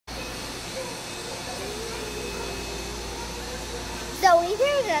Zoe,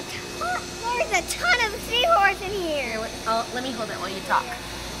 there's a ton of seahorse in here. Here, let me hold it while you talk.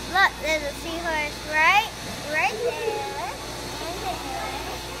 Look, there's a seahorse right there. And there.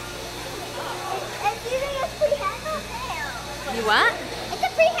 It's using a prehensile tail. You what? It's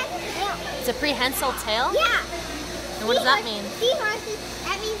a prehensile tail. It's a prehensile tail? Yeah. And what does that mean? Seahorses,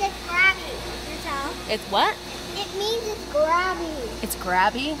 that means it's grabby. That's all. It's what? It means it's grabby. It's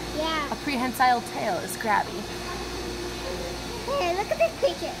grabby? Yeah. A prehensile tail is grabby. Here, look at this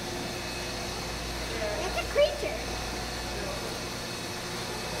creature. It's a creature.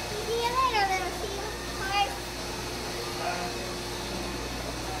 See you later, little seahorse.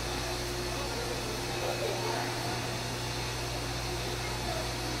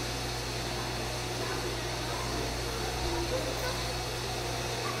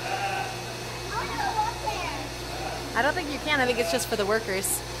 I don't think you can. I think it's just for the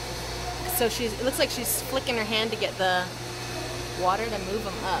workers. So it looks like she's flicking her hand to get the water to move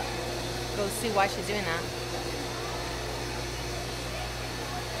them up. Go see why she's doing that.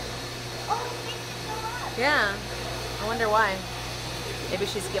 Yeah, I wonder why. Maybe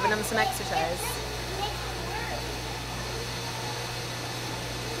she's giving them some exercise.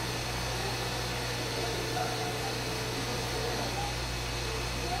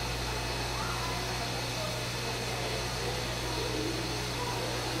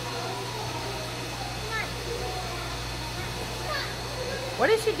 What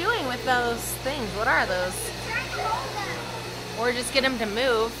is she doing with those things? What are those? Or just get them to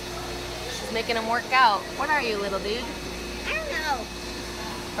move. She's making them work out. What are you, little dude? I don't know.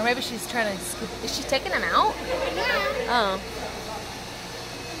 Or maybe she's trying to scoop. Is she taking them out? Yeah. Oh.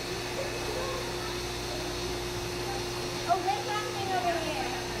 Oh, there's something over here.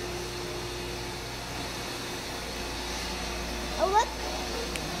 Oh, look.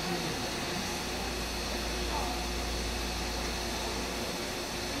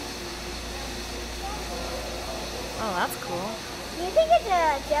 Oh, that's cool. Do you think it's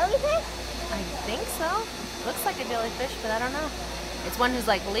a jellyfish? I think so. Looks like a jellyfish, but I don't know. It's one who's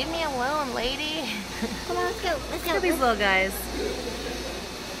like, leave me alone, lady. Come on, let's go. Let's go. Look at these little guys.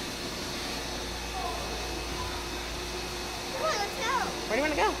 Come on, let's go. Where do you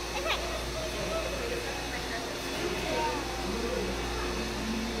want to go? Okay.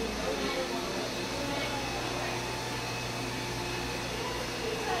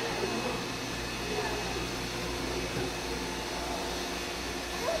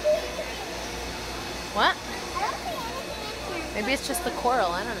 What? I don't see anything in here. Maybe it's just the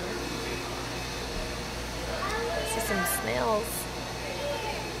coral. I don't know. I see some snails.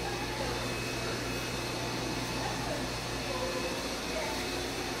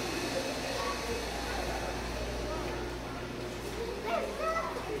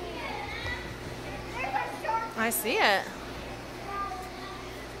 I see it.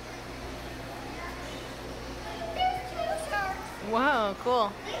 Whoa,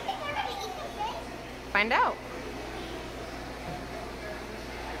 cool. Find out.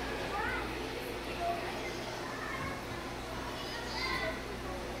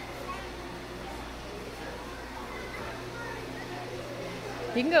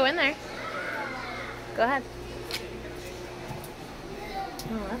 You can go in there. Go ahead.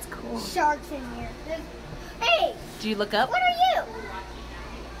 Oh, that's cool. Sharks in here. Hey! Do you look up? What are you?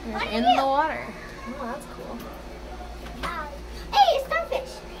 You're What are in you? the water. Oh, that's cool. Hey, a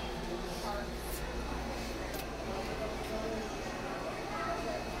starfish.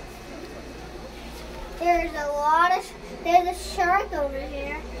 There's a shark over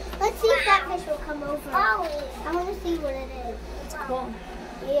here. Let's see if that fish will come over. Oh, I want to see what it is. It's cool.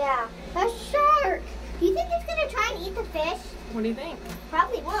 Yeah, a shark. Do you think it's going to try and eat the fish? What do you think?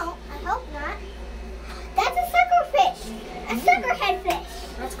 Probably won't. I hope not. That's a sucker fish. A sucker head fish.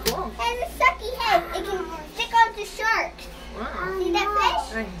 That's cool. It has a sucky head. It can stick onto sharks. Wow. See that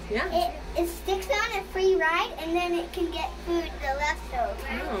fish? Yeah. It sticks on a free ride, and then it can get food, the leftovers,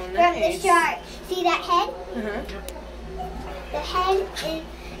 Oh, from the nice. shark. See that head? Uh-huh. The head,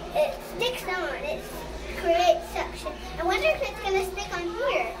 it sticks on. It creates suction. I wonder if it's going to stick on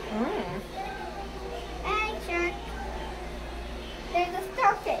here. Oh. Hey, shark. There's a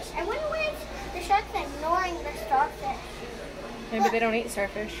starfish. I wonder why the shark's ignoring the starfish. Maybe they don't eat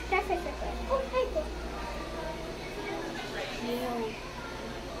starfish. Starfish. Oh, hey, fish.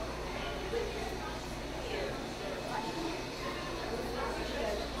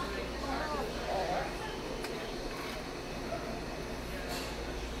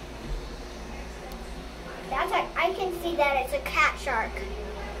 I can see that it's a cat shark.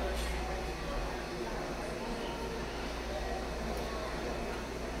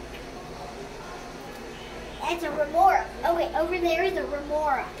 it's a remora. Oh wait, over there is a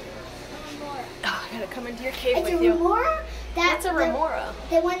remora. Oh, I gotta come into your cave It's with a you. remora. What's a remora?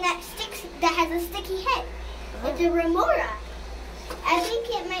 The one that sticks, that has a sticky head. It's a remora. I think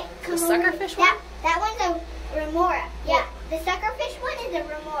it might come The over. suckerfish one? That one's a remora. Yeah, the suckerfish one is a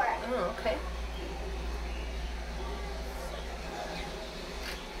remora. Oh, okay.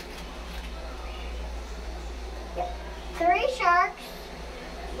 Yep. 3 sharks,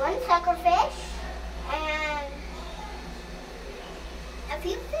 1 suckerfish, and a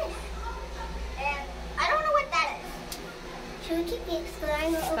few fish. And I don't know what that is. Should we keep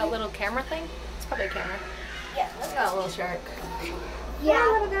exploring? That little camera thing? It's probably a camera. Yeah, let's It's got a little shark.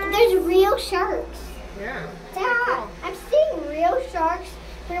 Yeah, there's real sharks. Yeah. Dad, Cool. I'm seeing real sharks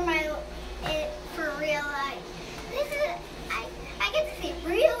for real life. This is I get to see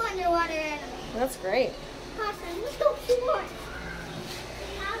real underwater animals. That's great. Awesome. Let's go see more.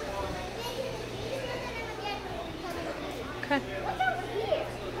 Okay. What's over here?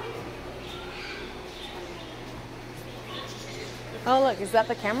 Oh, look, is that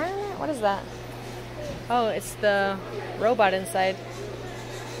the camera in there? What is that? Oh, it's the robot inside.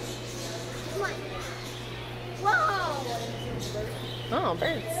 Come on. Whoa! Oh,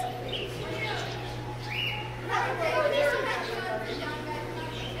 birds.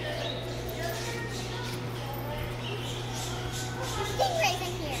 Stingrays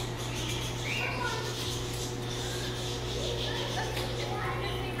in here.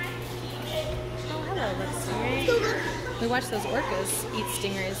 Oh, hello, little stingray. We watched those orcas eat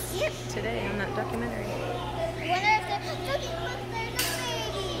stingrays today on that documentary. I wonder if there's a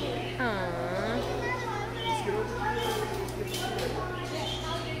baby. Aww.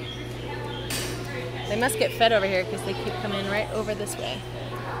 They must get fed over here because they keep coming right over this way.